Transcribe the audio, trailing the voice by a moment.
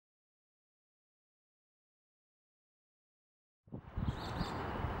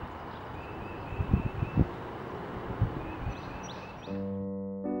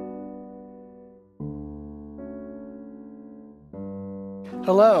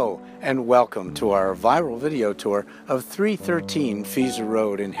Hello and welcome to our viral video tour of 313 Fiesa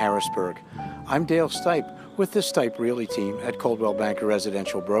Road in Harrisburg. I'm Dale Stipe with the Stipe Realty team at Coldwell Banker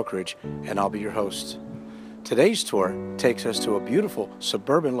Residential Brokerage, and I'll be your host. Today's tour takes us to a beautiful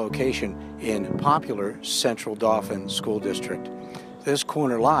suburban location in popular Central Dauphin School District. This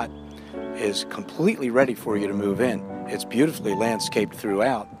corner lot is completely ready for you to move in. It's beautifully landscaped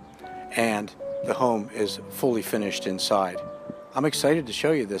throughout, and the home is fully finished inside. I'm excited to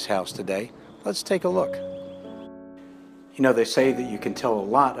show you this house today. Let's take a look. You know, they say that you can tell a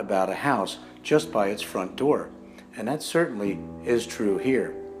lot about a house just by its front door, and that certainly is true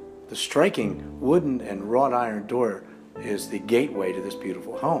here. The striking wooden and wrought iron door is the gateway to this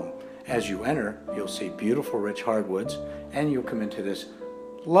beautiful home. As you enter, you'll see beautiful rich hardwoods, and you'll come into this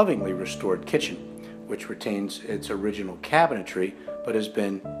lovingly restored kitchen, which retains its original cabinetry but has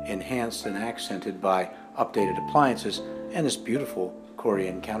been enhanced and accented by updated appliances and this beautiful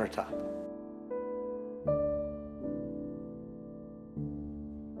Corian countertop.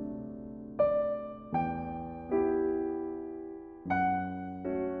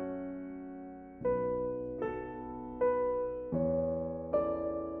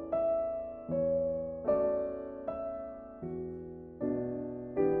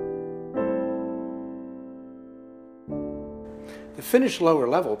 The finished lower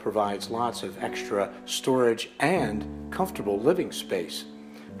level provides lots of extra storage and comfortable living space.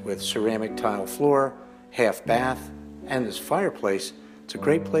 With ceramic tile floor, half bath, and this fireplace, it's a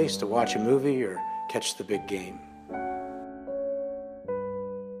great place to watch a movie or catch the big game.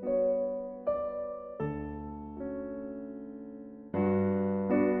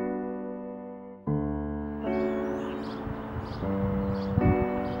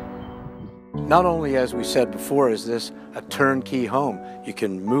 Not only, as we said before, is this a turnkey home, you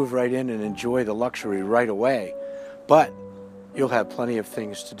can move right in and enjoy the luxury right away, but you'll have plenty of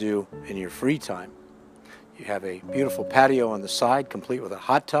things to do in your free time. You have a beautiful patio on the side, complete with a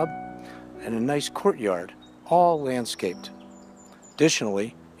hot tub, and a nice courtyard, all landscaped.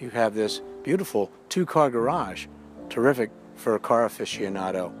 Additionally, you have this beautiful two-car garage, terrific for a car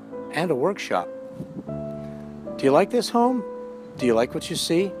aficionado, and a workshop. Do you like this home? Do you like what you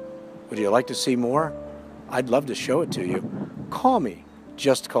see? Would you like to see more? I'd love to show it to you. Call me.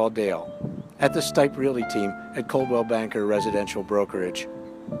 Just call Dale at the Stipe Realty team at Coldwell Banker Residential Brokerage.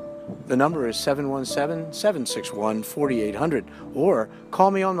 The number is 717-761-4800, or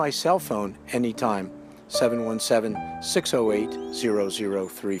call me on my cell phone anytime,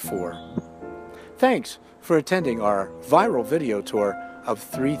 717-608-0034. Thanks for attending our viral video tour of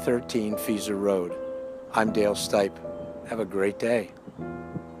 313 Fiesa Road. I'm Dale Stipe. Have a great day.